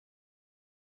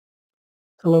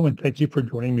Hello, and thank you for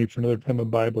joining me for another time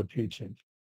of Bible teaching.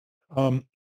 Um,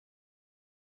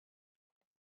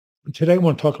 Today, I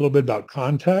want to talk a little bit about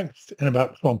context and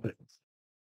about trumpets.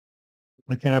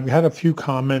 Okay, I've had a few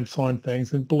comments on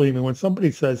things, and believe me, when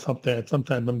somebody says something,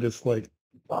 sometimes I'm just like,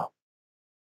 wow,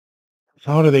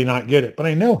 how do they not get it? But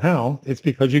I know how. It's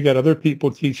because you got other people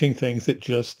teaching things that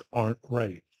just aren't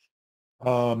right.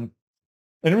 Um,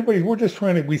 and everybody, we're just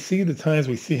trying to, we see the times,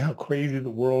 we see how crazy the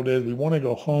world is. We want to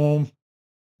go home.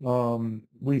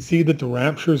 We see that the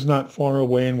rapture is not far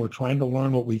away, and we're trying to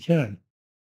learn what we can.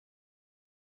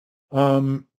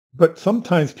 But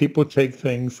sometimes people take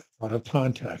things out of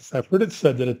context. I've heard it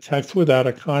said that a text without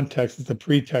a context is a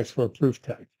pretext for a proof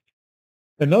text.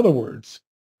 In other words,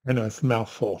 I know it's a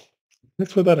mouthful.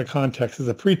 Text without a context is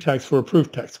a pretext for a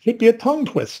proof text. It could be a tongue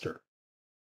twister.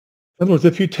 In other words,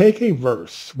 if you take a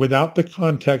verse without the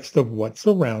context of what's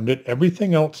around it,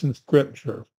 everything else in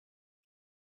scripture,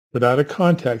 without a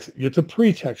context, it's a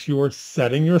pretext. You are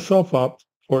setting yourself up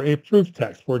for a proof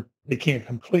text where it came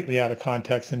completely out of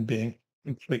context and being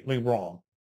completely wrong.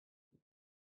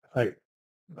 Right.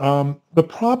 The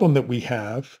problem that we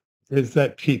have is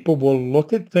that people will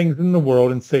look at things in the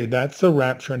world and say that's a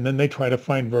rapture, and then they try to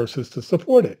find verses to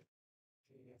support it,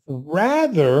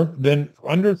 rather than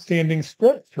understanding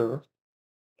Scripture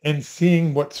and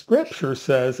seeing what Scripture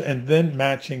says and then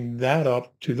matching that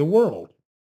up to the world.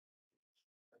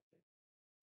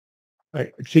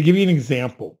 Right. To give you an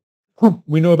example,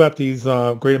 we know about these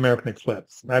Great American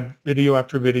Eclipse. I have video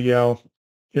after video.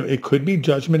 It could be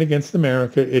judgment against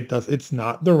America. It does. It's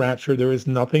not the rapture. There is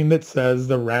nothing that says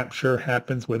the rapture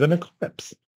happens with an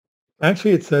eclipse.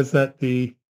 Actually, it says that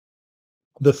the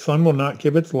sun will not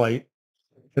give its light,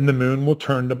 and the moon will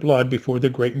turn to blood before the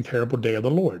great and terrible day of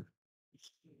the Lord.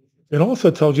 It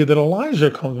also tells you that Elijah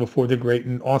comes before the great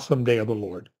and awesome day of the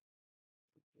Lord.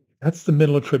 That's the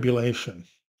middle of tribulation.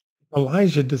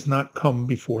 Elijah does not come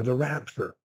before the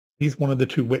rapture. He's one of the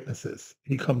two witnesses.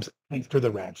 He comes after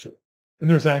the rapture. And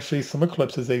there's actually some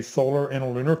eclipses, a solar and a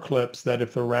lunar eclipse, that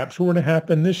if the rapture were to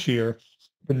happen this year,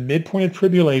 the midpoint of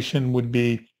tribulation would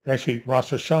be actually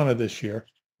Rosh Hashanah this year.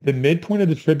 The midpoint of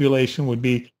the tribulation would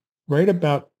be right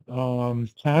about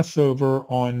Passover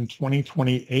on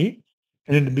 2028.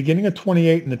 And in the beginning of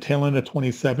 28 and the tail end of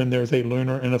 27, there's a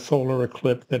lunar and a solar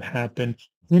eclipse that happened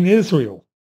in Israel.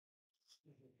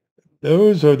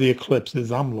 Those are the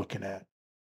eclipses I'm looking at.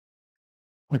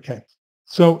 Okay.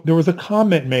 So there was a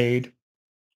comment made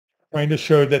trying to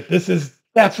show that this is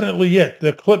definitely it. The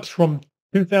eclipse from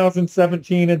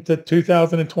 2017 into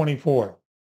 2024.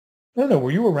 I don't know.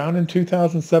 Were you around in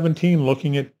 2017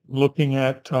 looking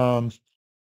at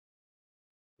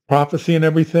prophecy and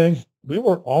everything? We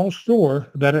were all sure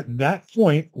that at that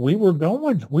point we were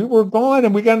going. We were gone,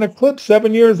 and we got an eclipse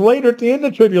 7 years later at the end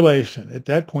of tribulation. At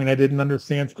that point, I didn't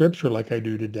understand scripture like I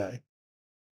do today.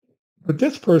 But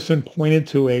this person pointed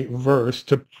to a verse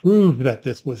to prove that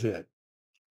this was it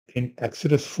in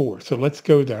Exodus 4. So let's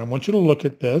go there. I want you to look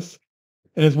at this.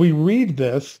 And as we read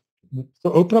this,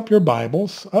 so open up your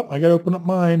Bibles. Oh, I got to open up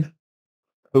mine.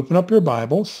 Open up your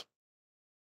Bibles.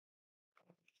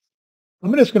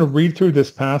 I'm just going to read through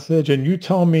this passage, and you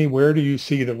tell me, where do you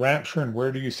see the rapture and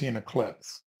where do you see an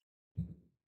eclipse?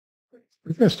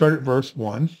 We're going to start at verse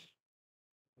 1.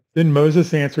 Then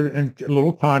Moses answered, in a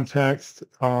little context,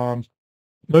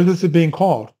 Moses is being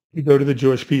called to go to the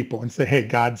Jewish people and say, hey,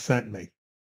 God sent me.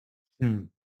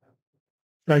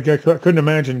 I couldn't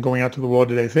imagine going out to the world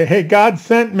today and say, hey, God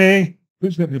sent me.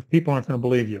 People aren't going to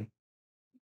believe you.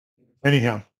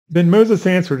 Anyhow, then Moses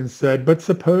answered and said, but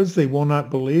suppose they will not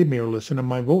believe me or listen to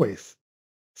my voice.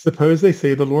 Suppose they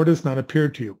say the Lord has not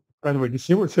appeared to you. By the way, do you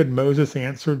see what it said Moses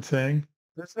answered saying?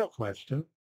 There's no question.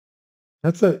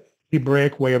 That's a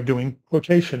Hebraic way of doing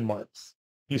quotation marks.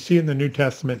 You see it in the New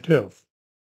Testament too.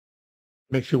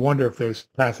 Makes you wonder if those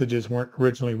passages weren't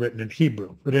originally written in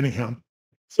Hebrew. But anyhow,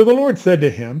 so the Lord said to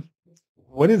him,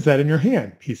 what is that in your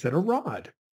hand? He said, a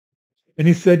rod. And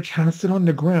he said, cast it on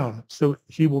the ground. So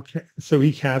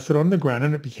he cast it on the ground,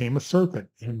 and it became a serpent.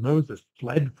 And Moses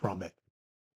fled from it.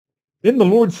 Then the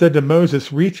Lord said to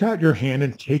Moses, reach out your hand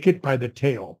and take it by the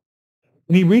tail.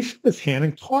 And he reached his hand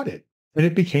and caught it, and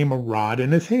it became a rod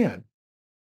in his hand,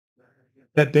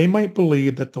 that they might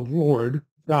believe that the Lord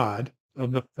God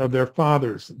of their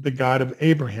fathers, the God of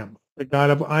Abraham, the God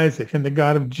of Isaac, and the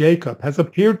God of Jacob has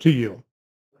appeared to you.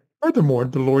 Furthermore,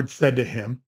 the Lord said to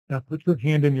him, now put your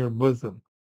hand in your bosom.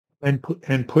 And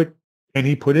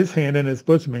he put his hand in his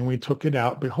bosom, and we took it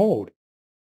out. Behold,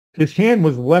 his hand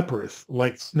was leprous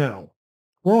like snow.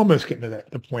 We're almost getting to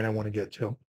the point I want to get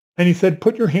to. And he said,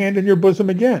 put your hand in your bosom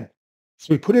again.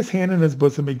 So he put his hand in his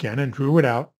bosom again and drew it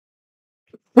out.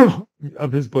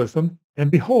 of his bosom, and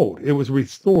behold, it was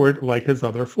restored like his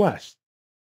other flesh.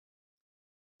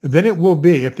 Then it will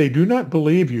be, if they do not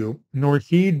believe you, nor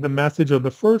heed the message of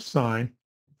the first sign,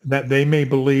 that they may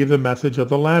believe the message of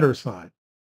the latter sign.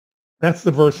 That's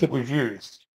the verse that we've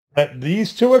used. That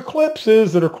these two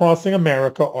eclipses that are crossing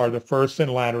America are the first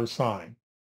and latter sign.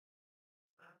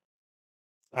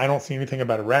 I don't see anything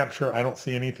about a rapture. I don't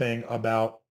see anything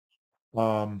about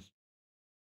um,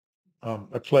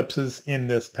 eclipses in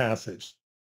this passage.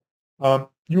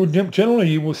 Generally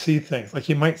you will see things like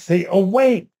you might say, "Oh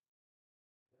wait,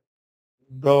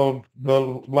 the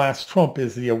last trump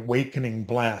is the awakening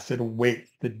blast. It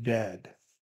awakes the dead."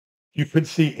 You could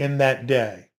see in that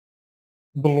day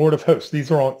the Lord of hosts.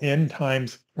 These are all end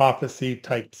times prophecy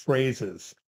type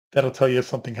phrases that'll tell you if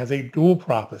something has a dual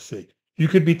prophecy. You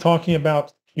could be talking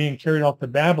about being carried off to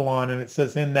Babylon and it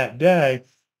says in that day,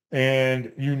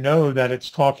 and you know that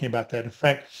it's talking about that. In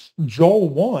fact, Joel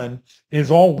 1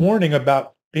 is all warning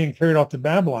about being carried off to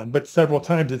Babylon, but several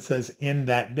times it says in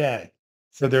that day.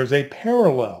 So there's a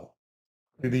parallel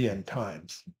to the end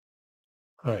times.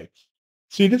 All right.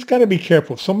 So you just got to be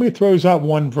careful. If somebody throws out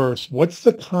one verse, what's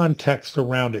the context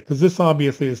around it? Because this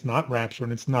obviously is not rapture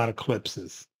and it's not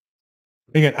eclipses.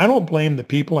 Again, I don't blame the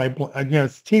people.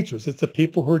 It's teachers. It's the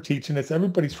people who are teaching. It's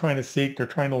everybody's trying to seek. They're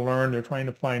trying to learn. They're trying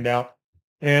to find out.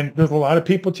 And there's a lot of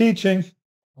people teaching.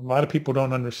 A lot of people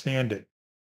don't understand it.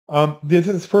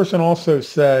 This person also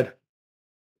said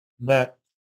that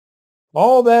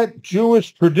all that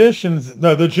Jewish traditions,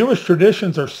 no, the Jewish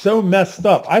traditions are so messed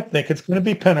up. I think it's going to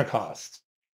be Pentecost.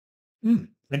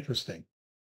 Interesting.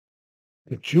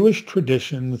 The Jewish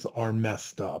traditions are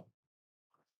messed up.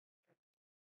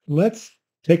 Let's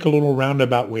take a little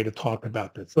roundabout way to talk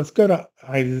about this. Let's go to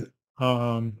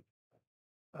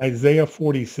Isaiah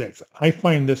 46. I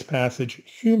find this passage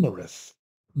humorous,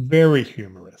 very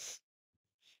humorous.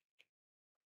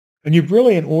 And you've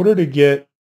really, in order to get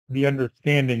the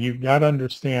understanding, you've got to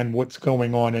understand what's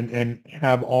going on and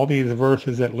have all these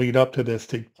verses that lead up to this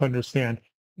to understand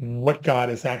what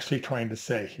God is actually trying to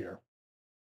say here.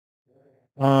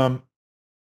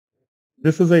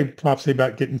 This is a prophecy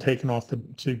about getting taken off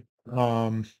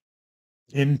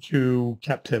into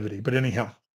captivity. But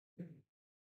anyhow,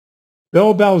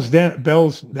 Bel bows down,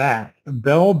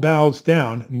 Bel bows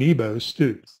down, Nebo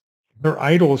stoops. Their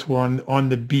idols were on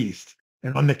the beast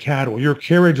and on the cattle. Your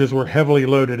carriages were heavily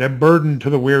loaded, a burden to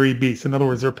the weary beast. In other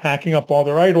words, they're packing up all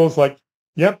their idols like,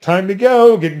 yep, time to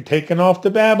go, getting taken off to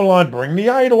Babylon, bring the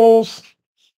idols.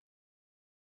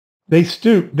 They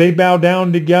stoop, they bow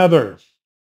down together.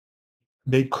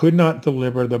 They could not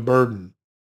deliver the burden,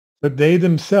 but they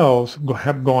themselves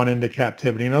have gone into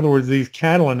captivity. In other words, these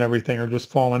cattle and everything are just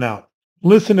falling out.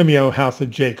 Listen to me, O house of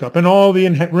Jacob, and all the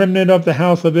remnant of the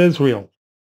house of Israel,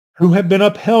 who have been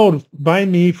upheld by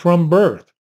me from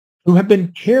birth, who have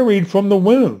been carried from the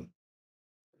womb,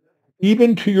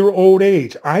 even to your old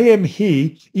age. I am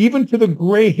he, even to the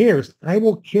gray hairs. I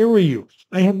will carry you.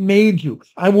 I have made you.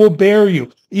 I will bear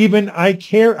you. Even I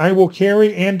will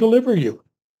carry and deliver you.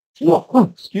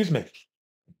 Excuse me.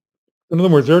 In other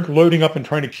words, they're loading up and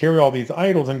trying to carry all these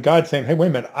idols, and God's saying, hey, wait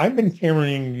a minute, I've been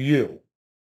carrying you.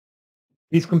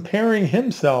 He's comparing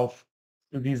himself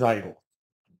to these idols.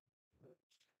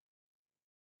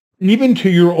 Even to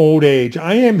your old age,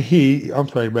 I am he. I'm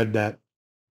sorry, I read that.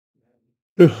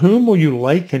 To whom will you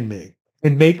liken me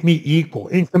and make me equal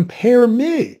and compare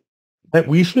me that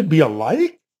we should be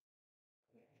alike?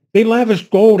 They lavish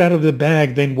gold out of the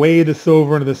bag, then weigh the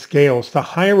silver into the scales to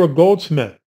hire a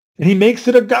goldsmith, and he makes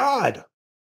it a god.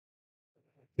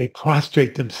 They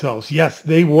prostrate themselves. Yes,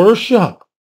 they worship.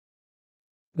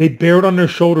 They bear it on their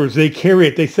shoulders. They carry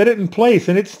it. They set it in place,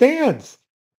 and it stands.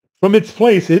 From its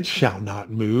place, it shall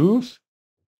not move.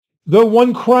 Though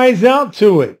one cries out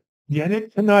to it, yet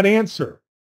it cannot answer,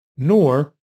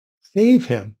 nor save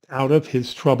him out of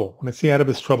his trouble. When I say out of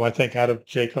his trouble, I think out of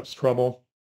Jacob's trouble.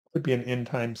 Could be an end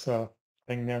times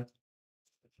thing there.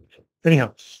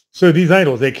 Anyhow, so these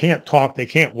idols, they can't talk, they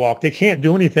can't walk, they can't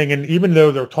do anything. And even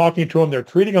though they're talking to them, they're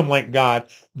treating them like God,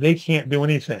 they can't do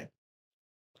anything.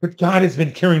 But God has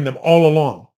been carrying them all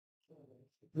along.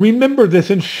 Remember this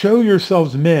and show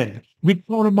yourselves men.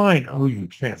 Recall to mind, oh, you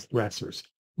transgressors.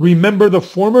 Remember the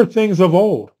former things of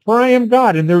old. For I am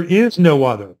God, and there is no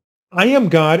other. I am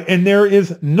God, and there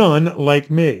is none like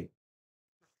me.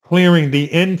 Clearing the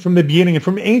end from the beginning, and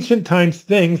from ancient times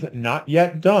things not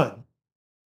yet done.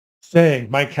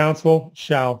 Saying, my counsel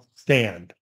shall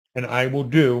stand, and I will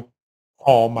do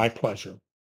all my pleasure.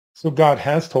 So God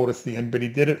has told us the end, but he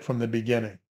did it from the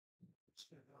beginning.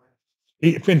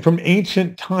 And from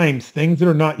ancient times, things that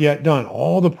are not yet done,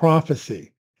 all the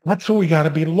prophecy. That's where we got to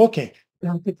be looking.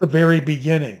 Back at the very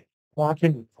beginning,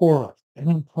 walking in Torah and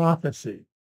in prophecy,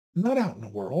 not out in the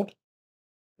world.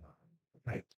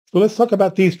 Right. So let's talk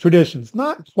about these traditions.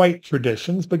 Not quite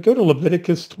traditions, but go to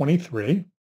Leviticus 23.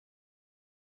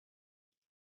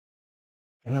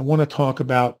 And I want to talk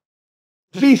about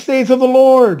feast days of the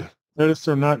Lord. Notice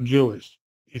they're not Jewish.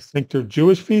 You think they're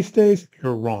Jewish feast days?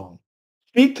 You're wrong.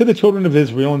 Speak to the children of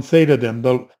Israel and say to them,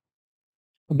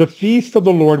 the feast of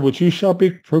the Lord, which you shall be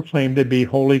proclaimed to be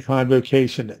holy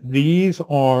convocation. These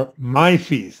are my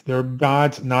feasts. They're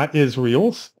God's, not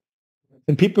Israel's.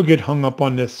 And people get hung up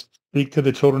on this. Speak to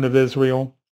the children of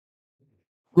Israel.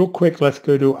 Real quick, let's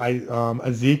go to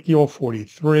Ezekiel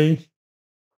 43.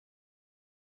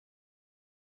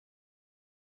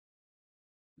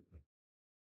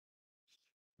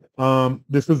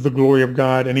 This is the glory of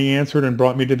God. And he answered and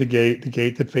brought me to the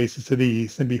gate that faces to the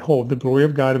east. And behold, the glory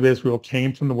of God of Israel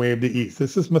came from the way of the east.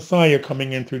 This is Messiah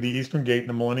coming in through the eastern gate in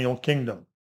the millennial kingdom,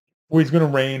 where he's going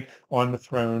to reign on the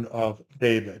throne of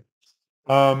David.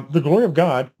 The glory of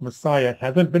God, Messiah,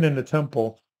 hasn't been in the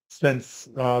temple since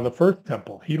the first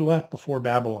temple. He left before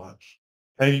Babylon.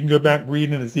 And you can go back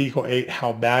read in Ezekiel 8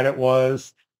 how bad it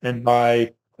was. And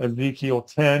by Ezekiel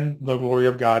 10, the glory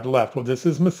of God left. Well, this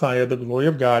is Messiah, the glory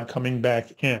of God coming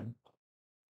back in.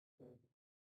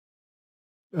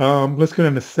 Let's go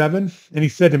down to 7. And he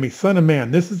said to me, Son of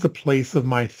man, this is the place of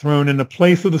my throne and the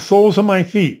place of the soles of my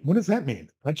feet. What does that mean?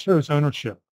 That shows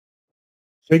ownership.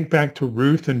 Think back to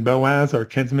Ruth and Boaz, our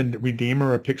kinsman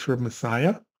redeemer, a picture of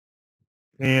Messiah.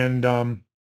 And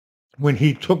when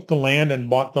he took the land and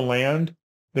bought the land,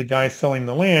 the guy selling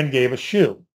the land gave a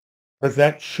shoe, because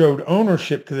that showed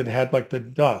ownership, because it had like the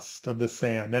dust of the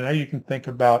sand. And now you can think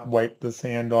about wipe the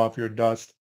sand off your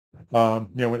dust. When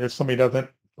if somebody doesn't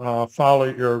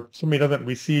somebody doesn't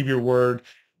receive your word,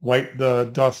 wipe the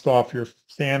dust off your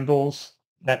sandals.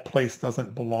 That place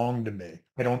doesn't belong to me.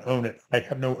 I don't own it. I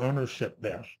have no ownership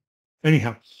there.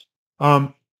 Anyhow,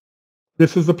 um,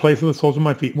 this is the place of the soles of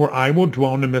my feet, where I will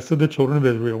dwell in the midst of the children of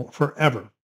Israel forever.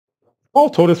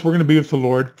 Paul told us we're going to be with the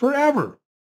Lord forever.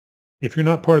 If you're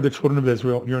not part of the children of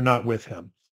Israel, you're not with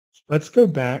him. Let's go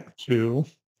back to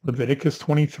Leviticus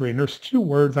 23. And there's two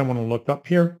words I want to look up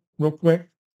here real quick.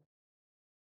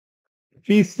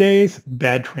 Feast days,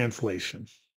 bad translation.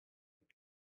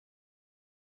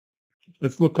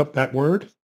 Let's look up that word.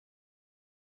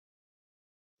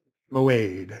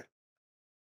 Moed.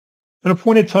 An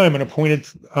appointed time, an appointed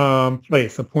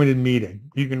place, appointed meeting.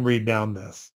 You can read down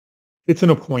this. It's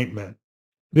an appointment.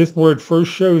 This word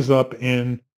first shows up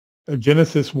in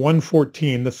Genesis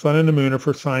 1:14. The sun and the moon are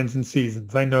for signs and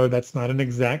seasons. I know that's not an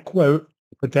exact quote,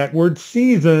 but that word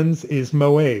seasons is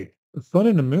moed. The sun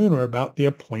and the moon are about the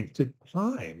appointed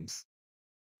times.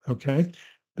 Okay.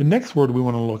 The next word we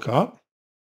want to look up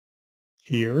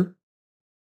here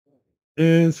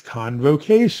is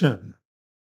convocation.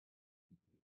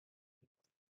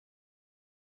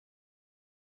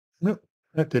 Nope,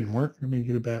 that didn't work. Let me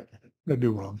get it back. I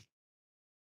do wrong.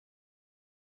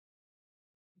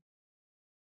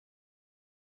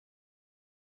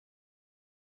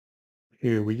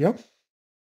 Here we go.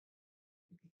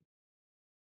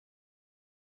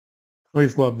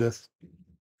 Always love this.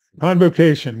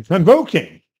 Convocation.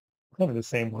 Convoking. Kind of the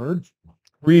same word.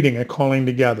 Reading, a calling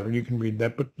together. You can read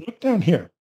that, but look down here.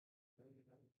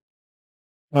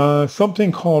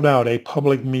 Something called out, a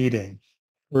public meeting,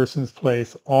 person's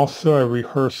place, also a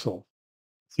rehearsal.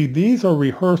 See, these are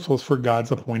rehearsals for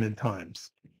God's appointed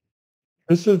times.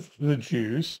 This is the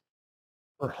Jews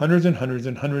for hundreds and hundreds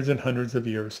and hundreds and hundreds of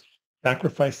years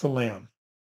sacrificed the lamb.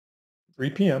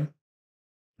 3 p.m.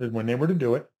 is when they were to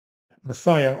do it.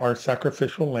 Messiah, our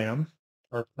sacrificial lamb,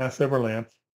 our Passover lamb,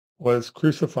 was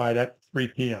crucified at 3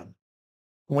 p.m.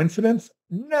 Coincidence?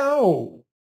 No,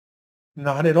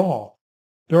 not at all.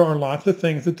 There are lots of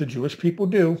things that the Jewish people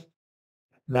do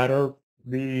that are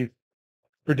the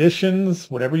traditions,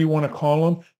 whatever you want to call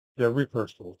them, they're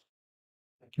rehearsals.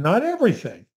 Not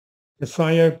everything.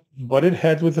 Messiah butted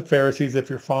heads with the Pharisees.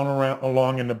 If you're following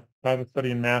along in the Bible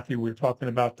study in Matthew, we were talking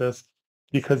about this,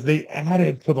 because they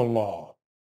added to the law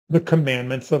the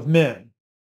commandments of men.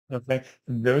 Okay,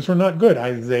 those were not good.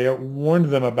 Isaiah warned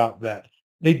them about that.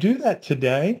 They do that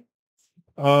today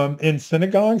in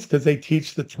synagogues because they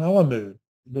teach the Talmud.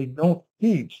 They don't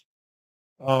teach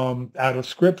out of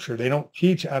Scripture. They don't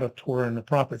teach out of Torah and the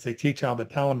prophets. They teach out of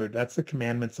the Talmud. That's the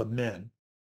commandments of men.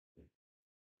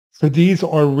 So these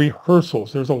are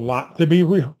rehearsals. There's a lot to be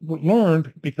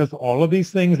learned, because all of these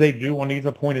things they do on these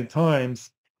appointed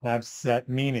times have set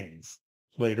meanings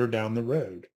later down the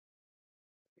road.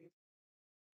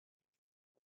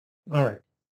 All right.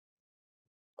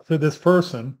 So this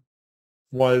person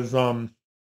was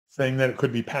saying that it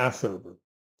could be Passover.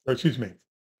 Or excuse me,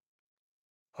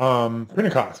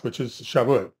 Pentecost, which is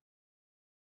Shavuot.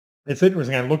 It's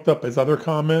interesting. I looked up his other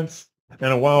comments,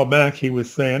 and a while back he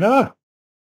was saying,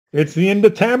 it's the end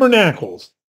of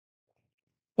tabernacles.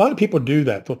 A lot of people do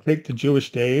that. They'll take the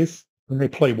Jewish days and they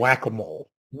play whack-a-mole.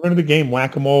 Remember the game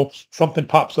whack-a-mole? Something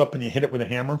pops up and you hit it with a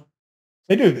hammer.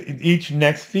 They do each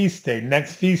next feast day,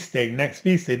 next feast day, next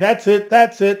feast day. That's it.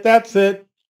 That's it. That's it.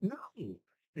 No,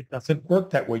 it doesn't work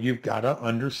that way. You've got to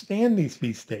understand these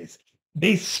feast days.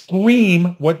 They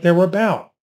scream what they're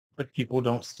about, but people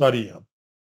don't study them.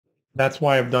 That's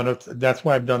why I've done it. That's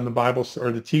why I've done the Bible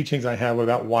or the teachings I have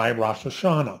about why Rosh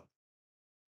Hashanah. All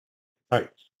right.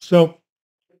 So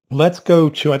let's go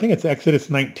to, I think it's Exodus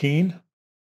 19,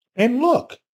 and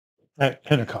look at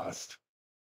Pentecost.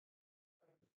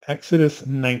 Exodus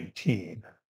 19.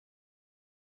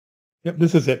 Yep,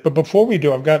 this is it. But before we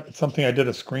do, I've got something I did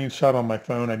a screenshot on my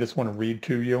phone. I just want to read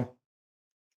to you.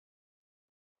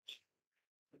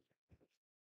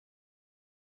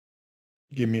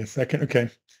 Give me a second. Okay.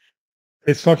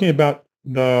 It's talking about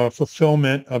the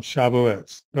fulfillment of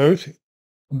Shavuot, both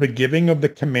the giving of the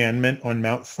commandment on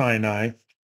Mount Sinai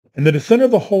and the descent of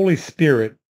the Holy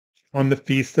Spirit on the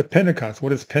Feast of Pentecost. What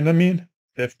does Penta mean?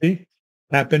 50.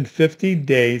 Happened 50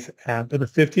 days after the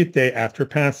 50th day after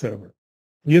Passover.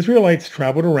 The Israelites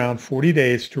traveled around 40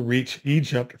 days to reach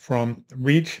Egypt from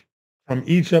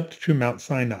Egypt to Mount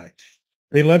Sinai.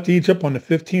 They left Egypt on the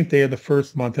 15th day of the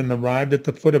first month and arrived at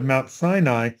the foot of Mount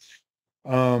Sinai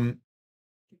on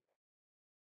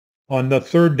the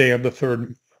third day of the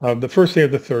first day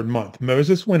of the third month.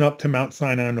 Moses went up to Mount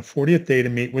Sinai on the 40th day to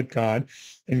meet with God,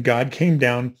 and God came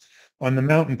down on the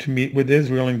mountain to meet with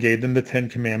Israel and gave them the 10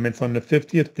 commandments on the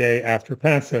 50th day after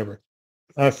Passover.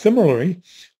 Similarly,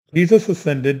 Jesus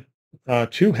ascended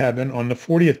to heaven on the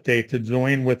 40th day to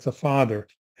join with the Father,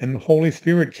 and the Holy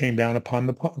Spirit came down upon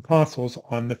the apostles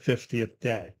on the 50th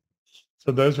day.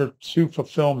 So those are two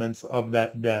fulfillments of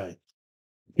that day.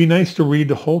 It'd be nice to read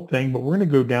the whole thing, but we're going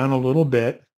to go down a little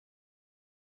bit.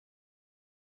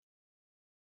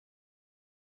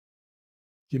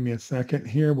 Give me a second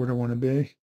here. Where do I want to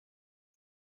be?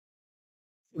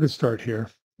 Let's start here.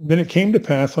 Then it came to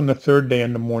pass on the third day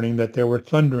in the morning that there were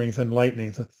thunderings and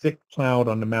lightnings, a thick cloud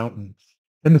on the mountain.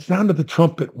 And the sound of the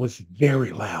trumpet was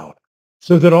very loud,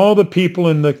 so that all the people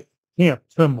in the camp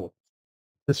trembled.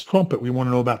 This trumpet, we want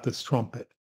to know about this trumpet.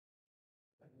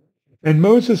 And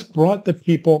Moses brought the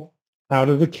people out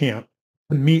of the camp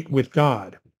to meet with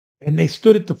God. And they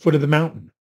stood at the foot of the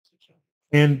mountain.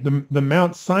 And the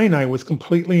Mount Sinai was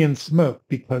completely in smoke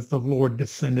because the Lord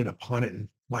descended upon it in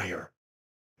fire.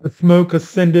 The smoke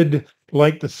ascended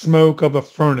like the smoke of a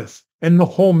furnace, and the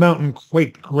whole mountain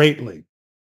quaked greatly.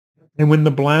 And when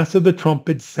the blast of the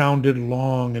trumpet sounded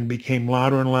long and became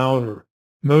louder and louder,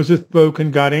 Moses spoke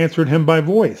and God answered him by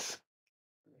voice.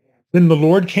 Then the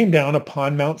Lord came down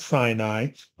upon Mount Sinai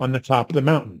on the top of the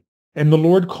mountain. And the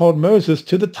Lord called Moses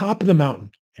to the top of the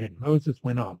mountain, and Moses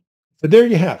went up. So there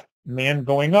you have man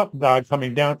going up, God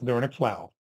coming down. They're in a cloud.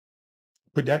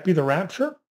 Could that be the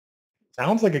rapture?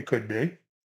 Sounds like it could be.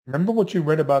 Remember what you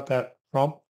read about that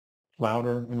trump?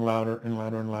 Louder and louder and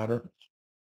louder and louder.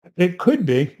 It could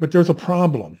be, but there's a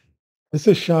problem. This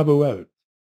is Shavuot. I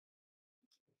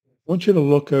want you to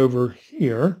look over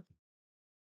here.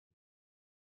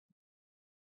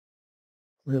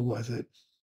 Where was it?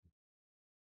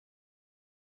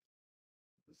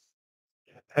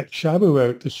 At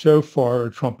Shavuot, the shofar or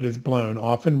trumpet is blown,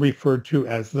 often referred to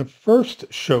as the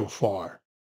first shofar.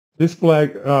 This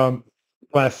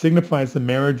blast signifies the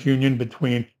marriage union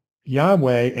between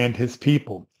Yahweh and his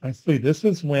people. Actually, this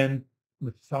is when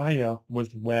Messiah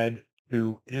was wed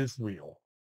to Israel.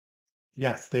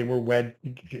 Yes, they were wed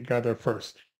together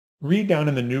first. Read down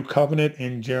in the New Covenant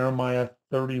in Jeremiah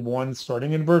 31,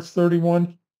 starting in verse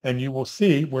 31, and you will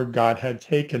see where God had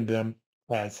taken them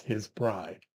as his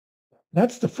bride.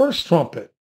 That's the first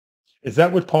trumpet. Is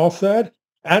that what Paul said?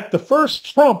 At the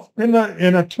first trump in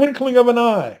a twinkling of an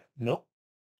eye. No,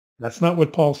 that's not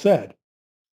what Paul said.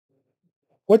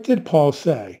 What did Paul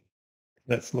say?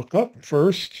 Let's look up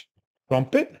first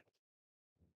trumpet.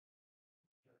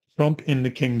 Trump in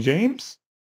the King James.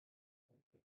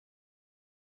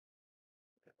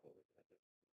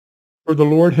 For the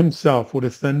Lord himself will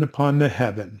descend upon the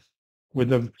heaven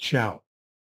with a shout.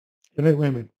 Wait a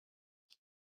minute.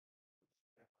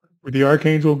 With the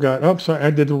archangel God. Oh, sorry,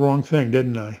 I did the wrong thing,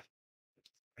 didn't I?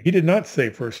 He did not say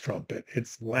first trumpet.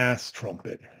 It's last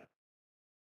trumpet.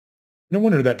 No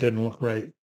wonder that didn't look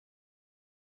right.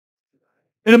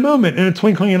 In a moment, in a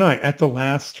twinkling of an eye, at the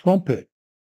last trumpet.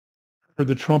 For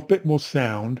the trumpet will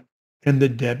sound, and the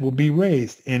dead will be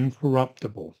raised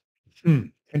incorruptible,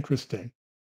 Interesting.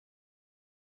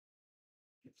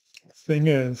 Thing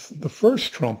is, the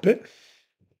first trumpet,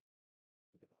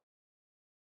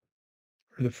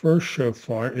 or the first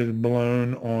shofar, is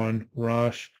blown on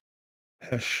Rosh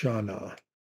Hashanah.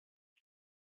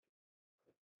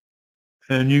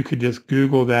 And you could just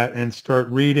Google that and start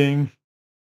reading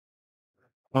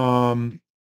um,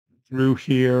 through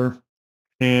here,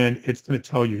 and it's going to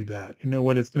tell you that. You know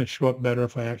what? It's going to show up better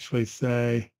if I actually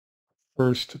say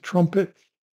first trumpet.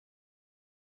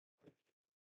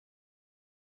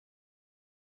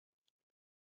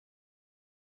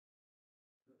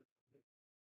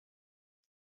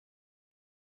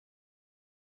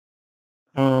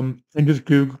 And just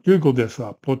Google this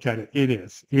up. Look at it. It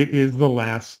is. It is the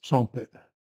last trumpet.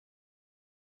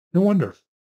 No wonder.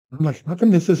 I'm like, how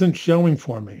come this isn't showing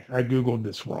for me? I Googled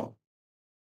this wrong.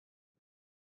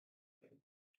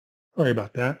 Sorry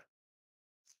about that.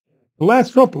 The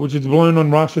last trumpet, which is blown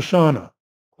on Rosh Hashanah,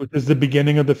 which is the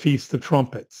beginning of the Feast of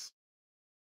Trumpets.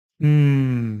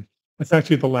 It's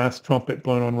actually the last trumpet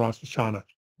blown on Rosh Hashanah.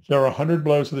 There are 100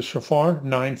 blows of the shofar,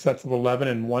 9 sets of 11,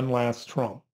 and one last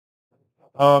trump.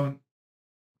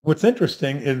 What's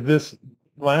interesting is this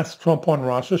last trump on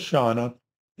Rosh Hashanah,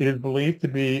 it is believed to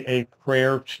be a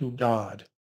prayer to God.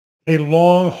 A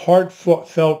long,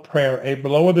 heartfelt prayer, a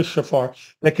blow of the shofar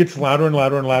that gets louder and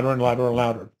louder and louder and louder and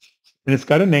louder. And it's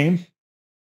got a name.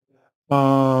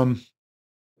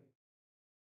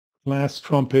 Last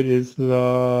trumpet is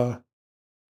the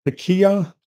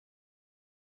Kia.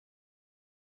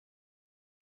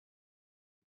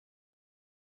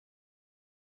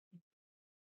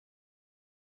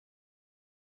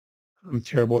 I'm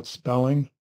terrible at spelling.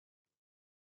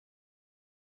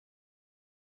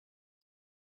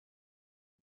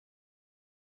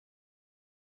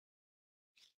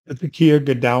 The Kia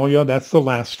Gedalia, that's the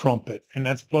last trumpet, and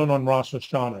that's blown on Rosh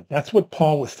Hashanah. That's what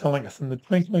Paul was telling us. And the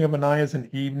twinkling of an eye is an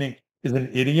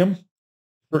idiom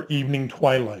for evening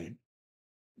twilight.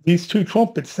 These two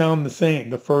trumpets sound the same,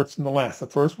 the first and the last. The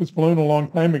first was blown a long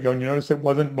time ago, and you notice it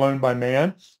wasn't blown by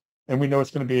man, and we know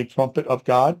it's going to be a trumpet of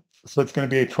God. So it's going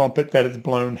to be a trumpet that is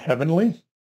blown heavenly.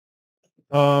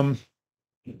 So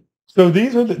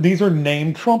these are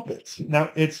named trumpets.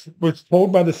 Now it was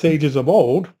told by the sages of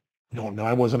old. I don't know.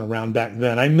 I wasn't around back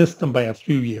then. I missed them by a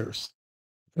few years.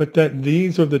 But that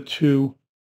these are the two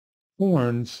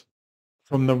horns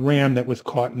from the ram that was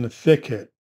caught in the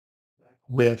thicket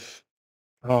with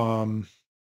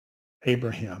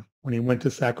Abraham when he went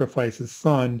to sacrifice his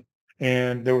son,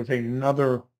 and there was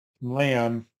another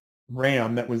ram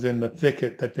that was in the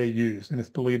thicket that they used, and it's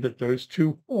believed that those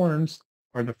two horns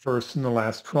are the first and the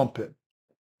last trumpet.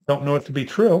 Don't know it to be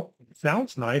true. It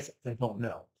sounds nice. I don't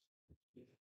know.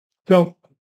 So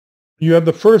you have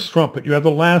the first trumpet. You have the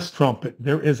last trumpet.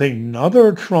 There is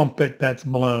another trumpet that's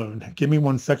blown. Give me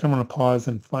 1 second. I'm going to pause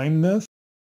and find this.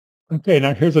 Okay,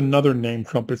 now here's another named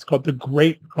trumpet. It's called the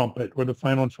Great Trumpet, or the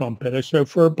final trumpet. A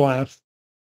shofar blast.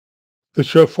 The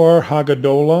shofar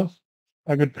Haggadah,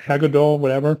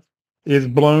 whatever, is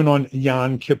blown on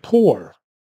Yom Kippur.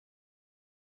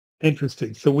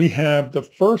 Interesting. So we have the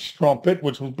first trumpet,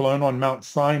 which was blown on Mount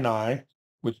Sinai,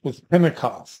 which was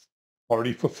Pentecost,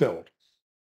 already fulfilled.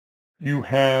 You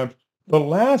have the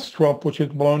last trump, which is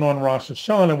blown on Rosh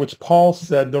Hashanah, which Paul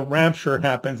said the rapture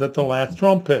happens at the last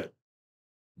trumpet.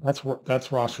 That's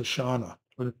Rosh Hashanah,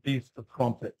 for the Feast of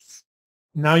Trumpets.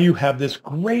 Now you have this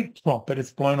great trumpet.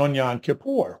 It's blown on Yom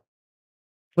Kippur.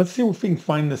 Let's see if we can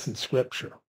find this in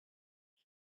Scripture.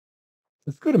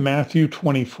 Let's go to Matthew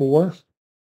 24.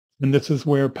 And this is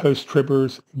where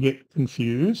post-tribbers get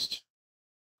confused.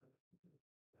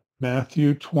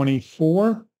 Matthew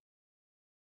 24.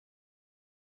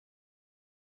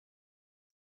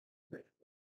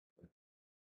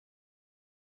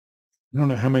 I don't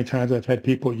know how many times I've had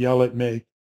people yell at me,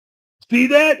 see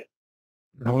that?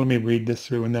 Now let me read this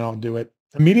through and then I'll do it.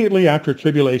 Immediately after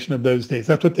tribulation of those days.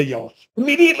 That's what they yell.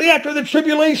 Immediately after the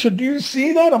tribulation. Do you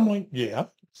see that? I'm like, yeah.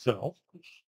 So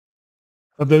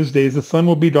of those days, the sun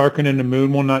will be darkened and the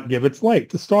moon will not give its light.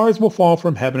 The stars will fall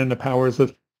from heaven and the powers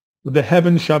of the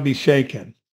heavens shall be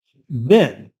shaken.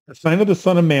 Then the sign of the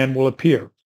Son of Man will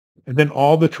appear. And then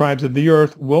all the tribes of the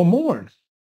earth will mourn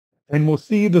and will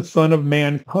see the Son of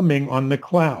Man coming on the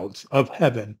clouds of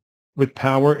heaven with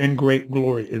power and great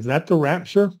glory. Is that the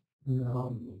rapture?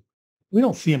 No. We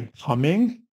don't see him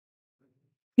coming.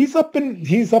 He's up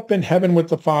in heaven with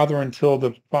the Father until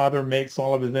the Father makes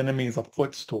all of his enemies a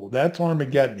footstool. That's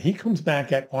Armageddon. He comes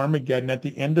back at Armageddon at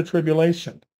the end of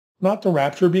tribulation, not the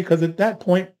rapture, because at that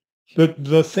point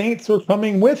the saints are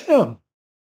coming with him.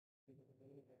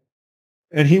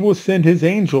 And he will send his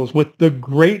angels with the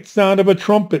great sound of a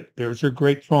trumpet. There's your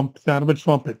great sound of a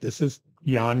trumpet. This is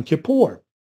Yom Kippur.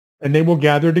 And they will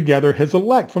gather together his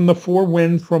elect from the four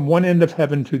winds from one end of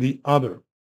heaven to the other.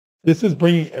 This is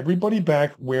bringing everybody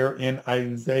back where in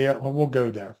Isaiah, well, we'll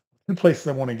go there. Two places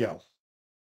I want to go.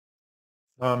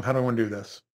 How do I want to do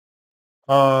this?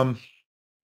 One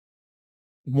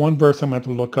verse I'm going to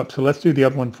have to look up. So let's do the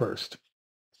other one first.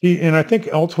 See, and I think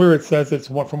elsewhere it says it's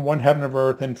from one heaven of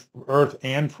earth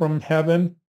and from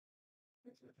heaven.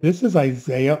 This is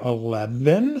Isaiah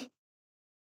 11.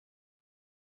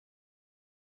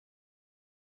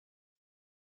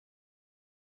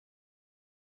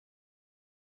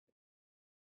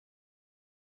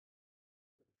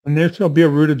 And there shall be a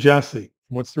root of Jesse.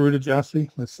 What's the root of Jesse?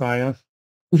 Messiah.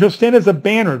 Who shall stand as a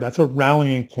banner. That's a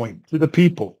rallying point to the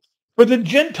people. For the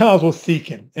Gentiles will seek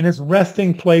him, and his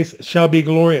resting place shall be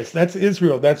glorious. That's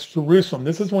Israel. That's Jerusalem.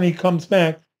 This is when he comes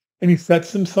back and he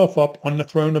sets himself up on the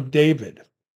throne of David.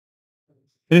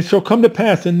 And it shall come to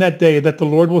pass in that day that the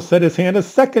Lord will set his hand a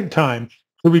second time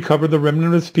to recover the remnant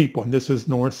of his people. And this is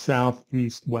north, south,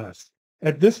 east, west.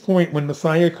 At this point, when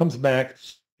Messiah comes back,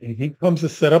 and he comes to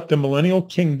set up the millennial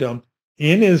kingdom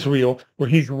in Israel, where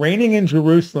he's reigning in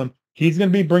Jerusalem, he's going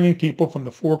to be bringing people from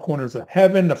the four corners of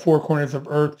heaven, the four corners of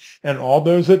earth, and all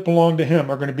those that belong to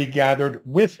him are going to be gathered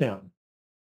with him.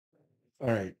 All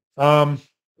right.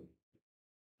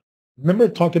 Remember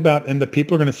it talked about, and the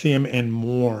people are going to see him and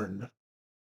mourn.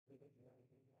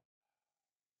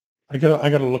 I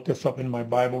gotta look this up in my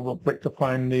Bible real quick to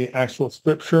find the actual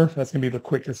scripture. That's gonna be the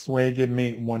quickest way. Give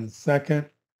me 1 second.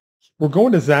 We're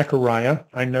going to Zechariah.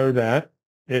 I know that.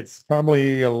 It's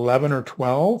probably 11 or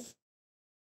 12.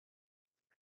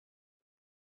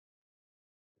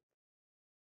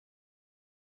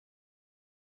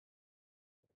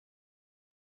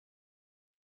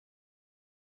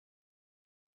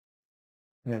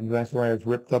 And Zechariah is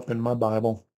ripped up in my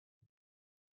Bible.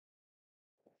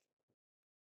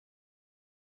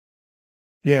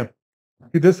 Yeah.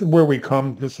 This is where we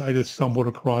come. I just stumbled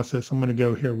across this. I'm going to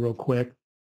go here real quick.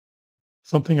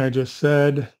 Something I just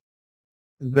said.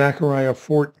 Zechariah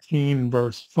 14,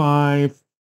 verse 5.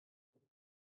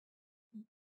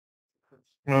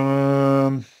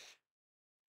 Yeah,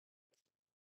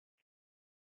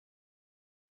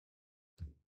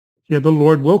 the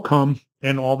Lord will come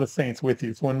and all the saints with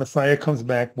you. So when Messiah comes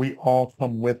back, we all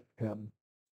come with him.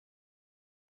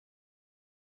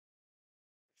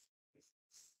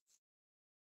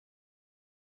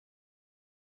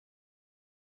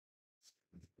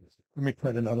 Let me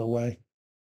put it another way.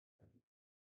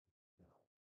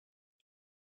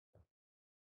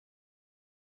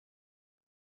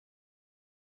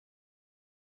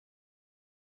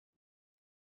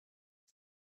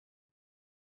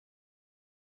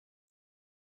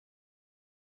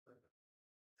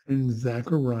 In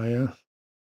Zechariah,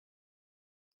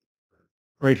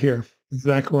 right here,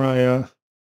 Zechariah,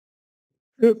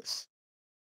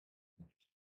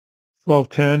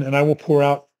 12:10, and I will pour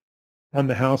out on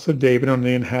the house of David, on the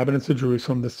inhabitants of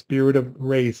Jerusalem, the spirit of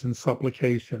grace and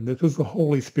supplication. This is the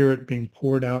Holy Spirit being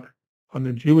poured out on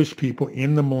the Jewish people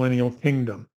in the millennial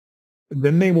kingdom. And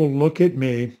then they will look at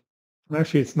me.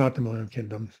 Actually, it's not the millennial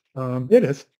kingdom. It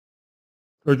is.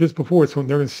 Or just before, it's when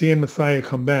they're going to see Messiah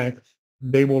come back.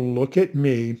 They will look at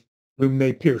me, whom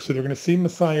they pierced. So they're going to see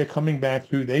Messiah coming back,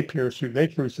 who they pierced, who they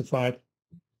crucified,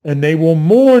 and they will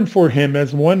mourn for him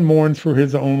as one mourns for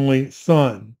his only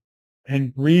son,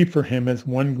 and grieve for him as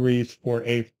one grieves for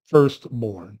a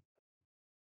firstborn.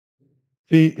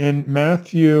 See, in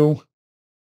Matthew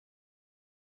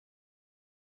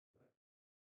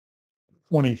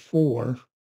 24,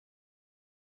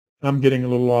 I'm getting a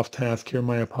little off task here,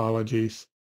 my apologies.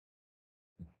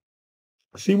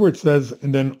 See where it says,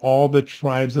 and then all the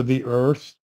tribes of the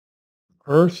earth.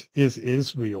 Earth is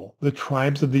Israel. The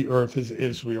tribes of the earth is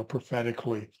Israel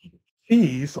prophetically.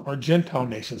 These are Gentile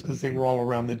nations because they were all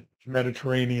around the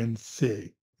Mediterranean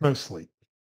Sea, mostly.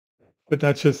 But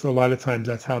that's just a lot of times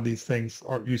that's how these things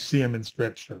are. You see them in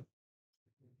scripture.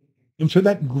 And so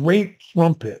that great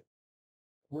trumpet,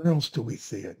 where else do we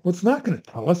see it? Well, it's not going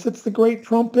to tell us it's the great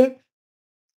trumpet.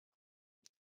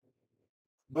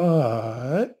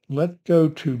 But let's go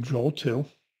to Joel 2.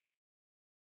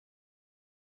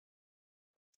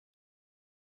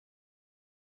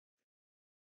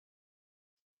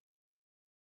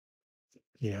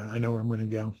 Yeah, I know where I'm going to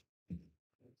go.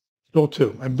 Joel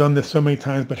 2. I've done this so many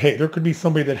times, but hey, there could be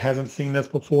somebody that hasn't seen this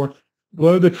before.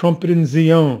 Blow the trumpet in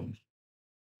Zion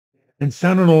and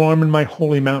sound an alarm in my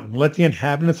holy mountain. Let the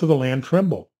inhabitants of the land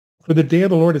tremble. For the day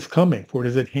of the Lord is coming, for it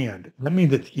is at hand. That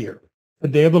means it's here. The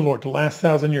day of the Lord, the last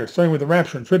 1,000 years, starting with the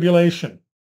rapture and tribulation.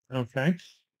 Okay.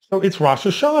 So it's Rosh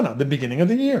Hashanah, the beginning of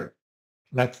the year.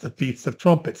 That's the Feast of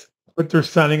Trumpets. But they're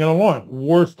sounding an alarm.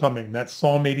 War's coming. That's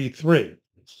Psalm 83.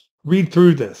 Read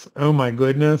through this. Oh my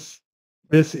goodness.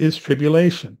 This is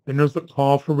tribulation. And there's a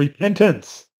call for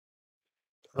repentance.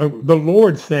 The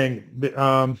Lord saying,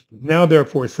 now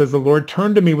therefore, says the Lord,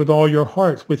 turn to me with all your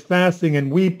hearts, with fasting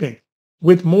and weeping,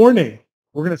 with mourning.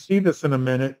 We're going to see this in a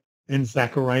minute in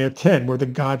Zechariah 10, where the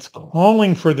God's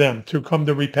calling for them to come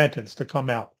to repentance, to come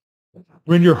out.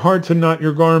 Rend your hearts and not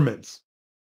your garments.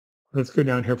 Let's go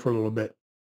down here for a little bit.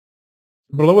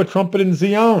 Blow a trumpet in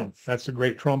Zion. That's a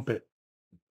great trumpet.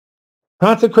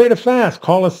 Consecrate a fast.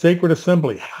 Call a sacred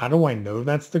assembly. How do I know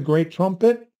that's the great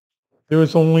trumpet? There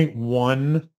is only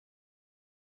one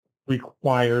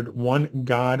required, one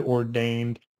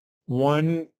God-ordained,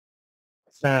 one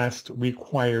fast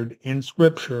required in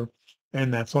Scripture,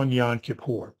 and that's on Yom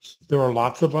Kippur. There are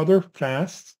lots of other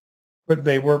fasts, but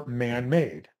they were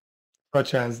man-made,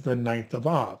 such as the 9th of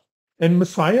Av. And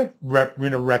Messiah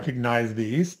recognized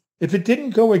these. If it didn't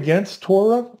go against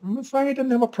Torah, Messiah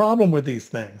didn't have a problem with these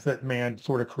things that man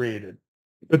sort of created.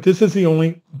 But this is the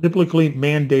only biblically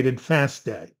mandated fast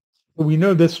day. We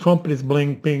know this trumpet is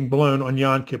being blown on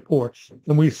Yom Kippur,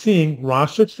 and we're seeing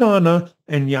Rosh Hashanah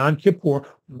and Yom Kippur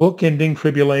bookending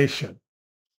tribulation.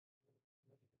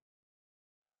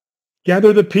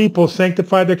 Gather the people,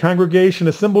 sanctify the congregation,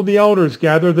 assemble the elders,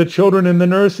 gather the children and the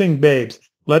nursing babes.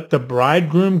 Let the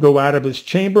bridegroom go out of his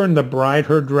chamber and the bride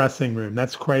her dressing room.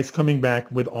 That's Christ coming back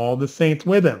with all the saints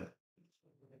with him.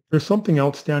 There's something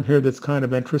else down here that's kind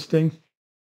of interesting.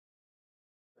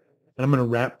 I'm going to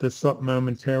wrap this up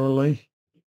momentarily.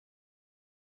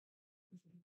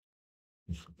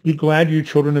 Be glad, you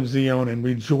children of Zion, and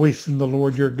rejoice in the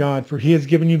Lord your God, for he has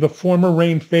given you the former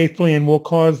rain faithfully and will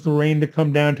cause the rain to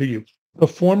come down to you, the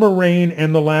former rain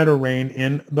and the latter rain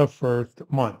in the first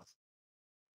month.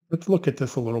 Let's look at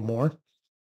this a little more.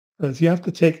 Because you have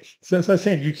to take, so as I was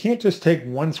saying, you can't just take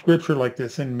one scripture like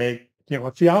this and make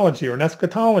a theology or an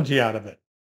eschatology out of it.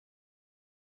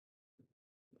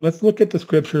 Let's look at the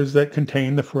scriptures that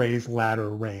contain the phrase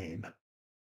latter rain.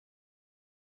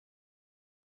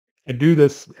 I do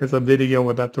this as a video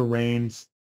about the rains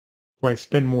where I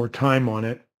spend more time on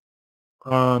it.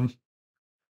 Where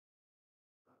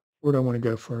do I want to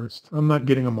go first? I'm not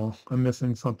getting them all. I'm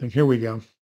missing something. Here we go.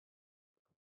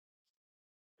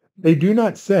 They do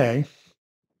not say,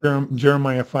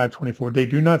 Jeremiah 5:24, they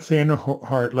do not say in their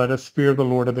heart, let us fear the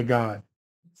Lord of the God,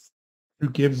 who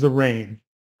gives the rain,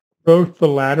 both the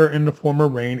latter and the former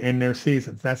rain in their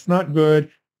seasons. That's not good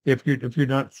if you're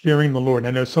not fearing the Lord.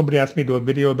 I know somebody asked me to do a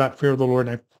video about fear of the Lord,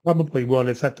 and I probably will. I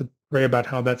just have to pray about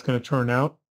how that's going to turn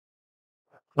out.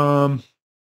 Hosea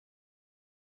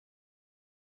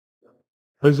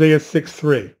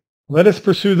 6:3. Let us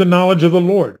pursue the knowledge of the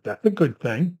Lord. That's a good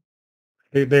thing.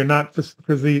 They're not,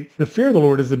 because the fear of the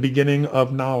Lord is the beginning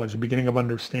of knowledge, the beginning of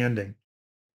understanding.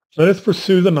 Let us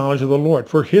pursue the knowledge of the Lord,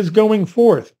 for his going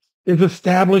forth is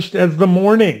established as the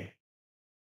morning.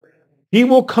 He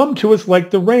will come to us like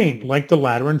the rain, like the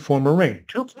latter and former rain.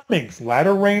 Two comings,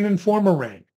 latter rain and former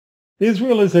rain.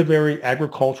 Israel is a very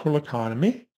agricultural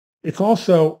economy. It's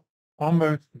also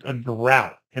almost a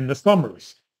drought in the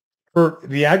summers. For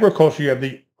the agriculture, you have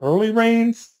the early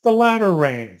rains, the latter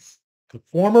rains, the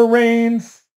former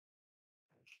rains,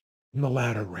 and the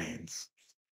latter rains.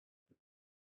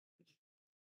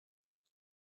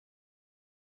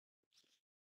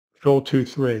 Joel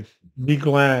 2:3. Be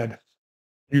glad,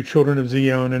 you children of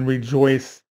Zion, and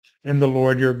rejoice in the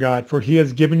Lord your God, for he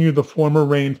has given you the former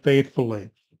rain faithfully,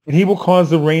 and he will cause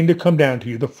the rain to come down to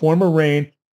you, the former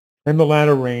rain and the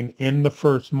latter rain in the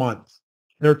first month.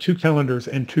 There are 2 calendars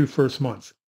and 2 first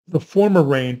months. The former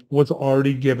rain was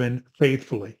already given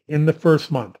faithfully in the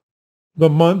first month, the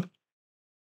month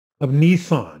of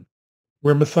Nisan,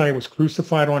 where Messiah was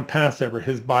crucified on Passover.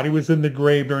 His body was in the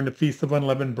grave during the Feast of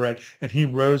Unleavened Bread, and he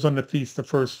rose on the Feast of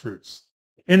First Fruits.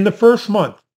 In the first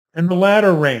month, and the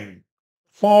latter rain,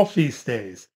 fall feast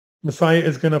days, Messiah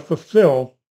is going to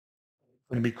fulfill,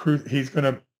 he's going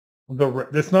to,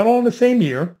 it's not all in the same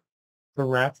year. The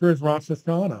rapture is Rosh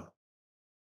Hashanah.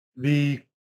 The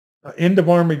end of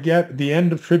Armageddon, the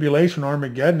end of tribulation,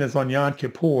 Armageddon, is on Yom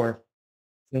Kippur,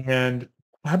 and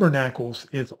Tabernacles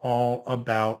is all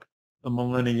about the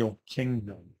millennial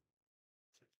kingdom.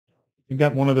 You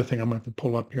got one other thing I'm going to have to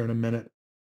pull up here in a minute.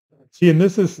 See, and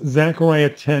this is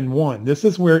Zechariah 10:1. This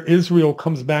is where Israel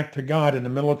comes back to God in the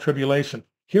middle of tribulation.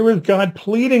 Here is God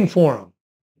pleading for them.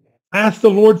 Ask the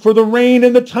Lord for the rain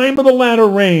in the time of the latter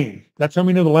rain. That's how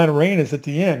we know the latter rain is at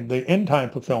the end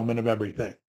time fulfillment of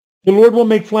everything. The Lord will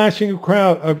make flashing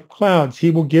of clouds. He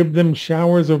will give them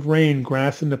showers of rain,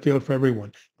 grass in the field for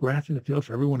everyone. Grass in the field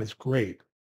for everyone is great.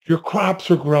 Your crops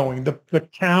are growing. The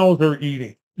cows are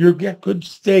eating. You get good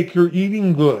steak. You're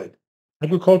eating good.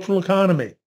 Agricultural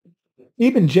economy.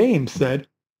 Even James said,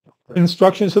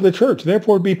 instructions to the church.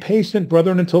 Therefore, be patient,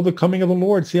 brethren, until the coming of the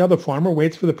Lord. See how the farmer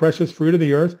waits for the precious fruit of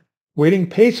the earth, waiting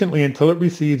patiently until it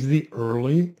receives the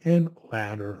early and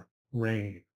latter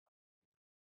rain.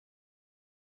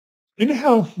 You know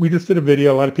how we just did a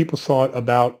video, a lot of people saw it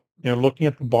about, looking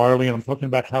at the barley, and I'm talking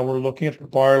about how we're looking at the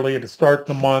barley at the start of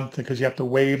the month because you have to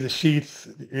wave the sheaths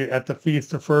at the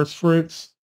Feast of First Fruits.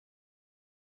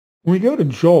 When we go to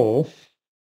Joel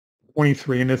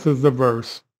 23, and this is the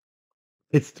verse,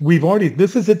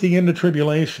 this is at the end of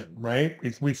tribulation, right?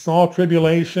 We saw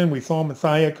tribulation, we saw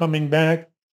Messiah coming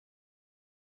back.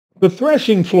 The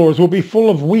threshing floors will be full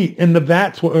of wheat, and the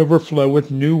vats will overflow with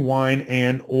new wine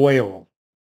and oil.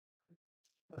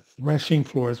 The threshing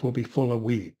floors will be full of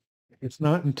wheat. It's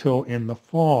not until in the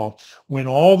fall when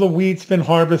all the wheat's been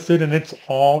harvested and it's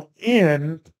all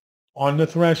in on the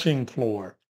threshing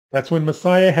floor. That's when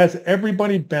Messiah has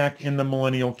everybody back in the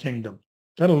millennial kingdom.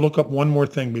 Got to look up one more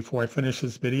thing before I finish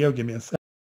this video. Give me a second.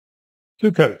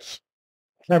 Sukkot,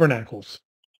 tabernacles.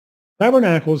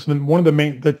 Tabernacles,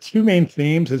 the two main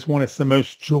themes is one, it's the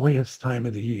most joyous time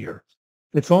of the year.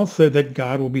 It's also that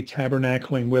God will be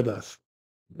tabernacling with us.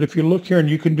 But if you look here and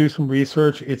you can do some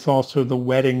research, it's also the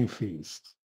wedding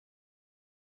feast.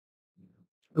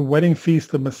 The wedding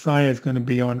feast of Messiah is going to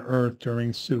be on earth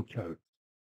during Sukkot.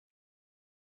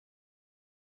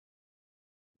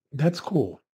 That's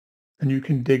cool. And you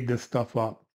can dig this stuff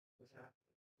up.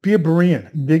 Be a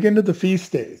Berean. Dig into the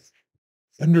feast days.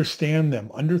 Understand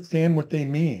them. Understand what they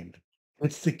mean.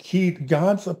 It's the key.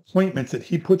 God's appointments that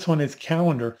he puts on his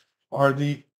calendar are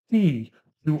the key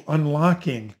to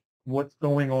unlocking what's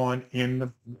going on in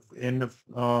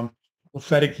the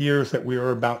prophetic years that we are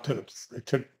about to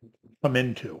come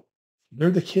into.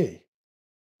 They're the key.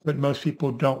 But most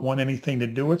people don't want anything to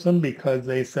do with them because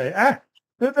they say,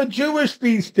 they're the Jewish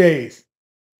feast days.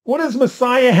 What does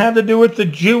Messiah have to do with the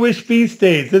Jewish feast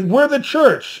days? We're the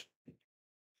church.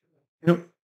 I've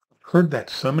heard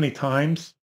that so many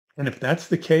times. And if that's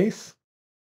the case,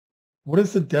 what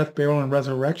does the death, burial, and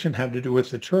resurrection have to do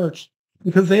with the church?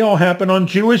 Because they all happen on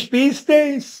Jewish feast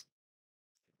days.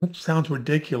 That sounds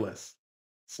ridiculous.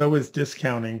 So is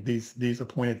discounting these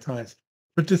appointed times.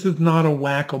 But this is not a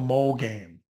whack-a-mole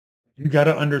game. You got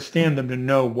to understand them to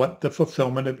know what the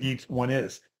fulfillment of each one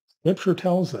is. Scripture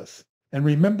tells us. And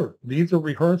remember, these are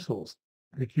rehearsals.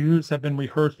 The Jews have been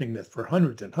rehearsing this for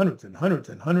hundreds and hundreds and hundreds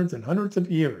and hundreds and hundreds of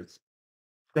years.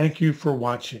 Thank you for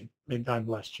watching. May God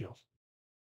bless you.